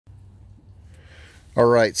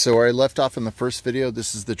Alright, so where I left off in the first video,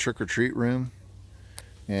 this is the trick-or-treat room.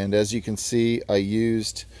 And as you can see, I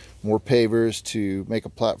used more pavers to make a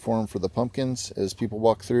platform for the pumpkins as people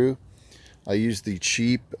walk through. I used the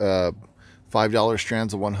cheap $5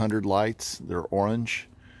 strands of 100 lights. They're orange.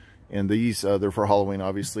 And these, they're for Halloween,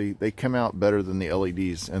 obviously. They come out better than the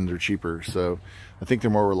LEDs, and they're cheaper. So I think they're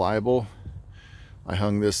more reliable. I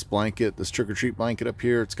hung this blanket, this trick-or-treat blanket up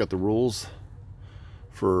here. It's got the rules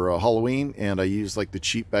for Halloween, and I used like the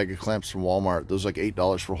cheap bag of clamps from Walmart. Those are like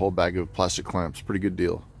 $8 for a whole bag of plastic clamps. Pretty good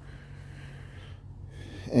deal.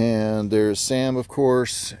 And there's Sam, of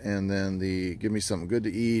course, and then the give me something good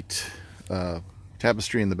to eat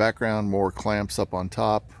tapestry in the background, more clamps up on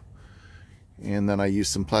top, and then I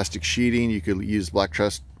used some plastic sheeting. You could use black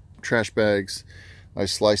trash bags. I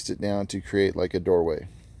sliced it down to create like a doorway.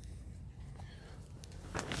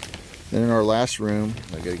 Then in our last room,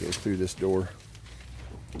 I gotta go through this door.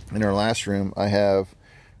 In our last room, I have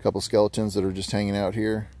a couple skeletons that are just hanging out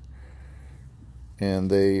here, and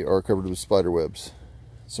they are covered with spider webs.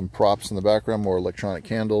 Some props in the background, more electronic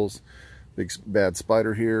candles, big bad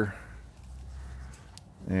spider here,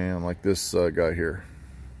 and like this guy here.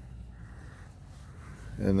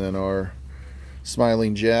 And then our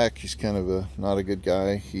smiling Jack, he's kind of not a good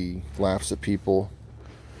guy. He laughs at people,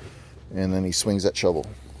 and then he swings that shovel.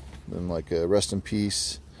 Then like a rest in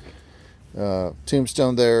peace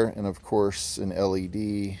tombstone there, and of course an LED,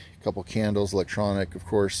 a couple candles, electronic of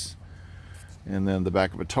course, and then the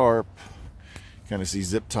back of a tarp. Kind of see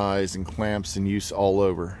zip ties and clamps in use all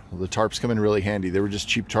over. The tarps come in really handy. They were just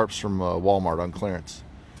cheap tarps from Walmart on clearance.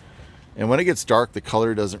 And when it gets dark, the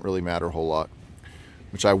color doesn't really matter a whole lot,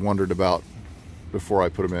 which I wondered about before I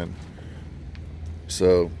put them in.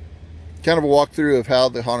 So kind of a walkthrough of how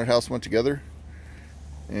the haunted house went together.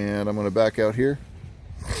 And I'm going to back out here.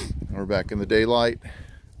 We're back in the daylight.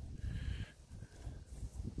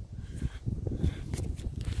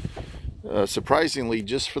 Surprisingly,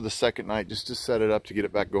 just for the second night, just to set it up to get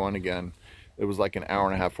it back going again, it was like an hour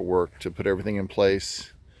and a half of work to put everything in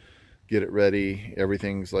place, get it ready.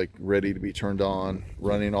 Everything's like ready to be turned on,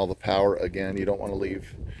 running all the power again. You don't want to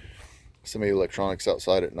leave some of the electronics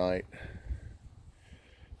outside at night.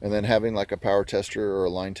 And then having like a power tester or a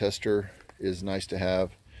line tester is nice to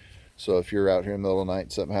have. So if you're out here in the middle of the night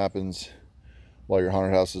and something happens while your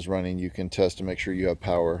haunted house is running, you can test to make sure you have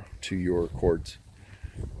power to your cords.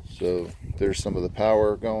 So there's some of the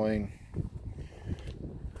power going.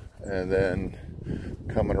 And then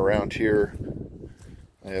coming around here,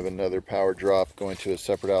 I have another power drop going to a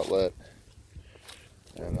separate outlet.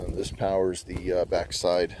 And then this powers the back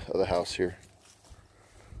side of the house here.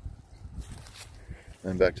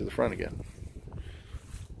 And back to the front again.